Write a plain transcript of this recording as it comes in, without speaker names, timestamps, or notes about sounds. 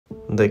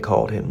They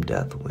called him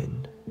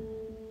DeathWind.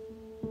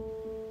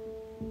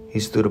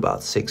 He stood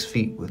about 6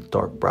 feet with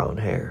dark brown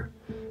hair.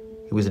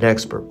 He was an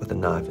expert with a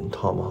knife and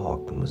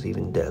tomahawk and was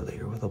even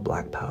deadlier with a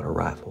black powder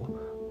rifle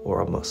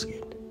or a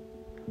musket.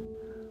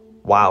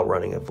 While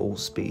running at full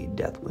speed,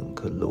 DeathWind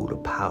could load a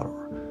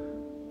powder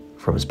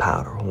from his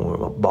powder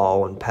horn, a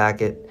ball and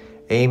pack it,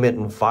 aim it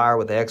and fire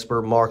with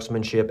expert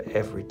marksmanship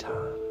every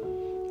time.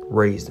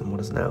 Raised in what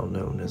is now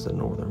known as the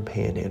northern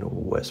panhandle of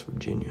West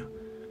Virginia,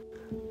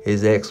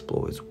 his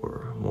exploits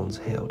were once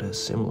hailed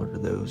as similar to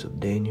those of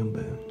Daniel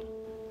Boone.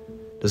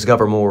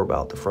 Discover more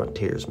about the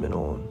frontiersmen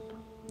on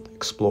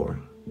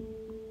Exploring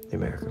the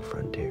American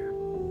Frontier.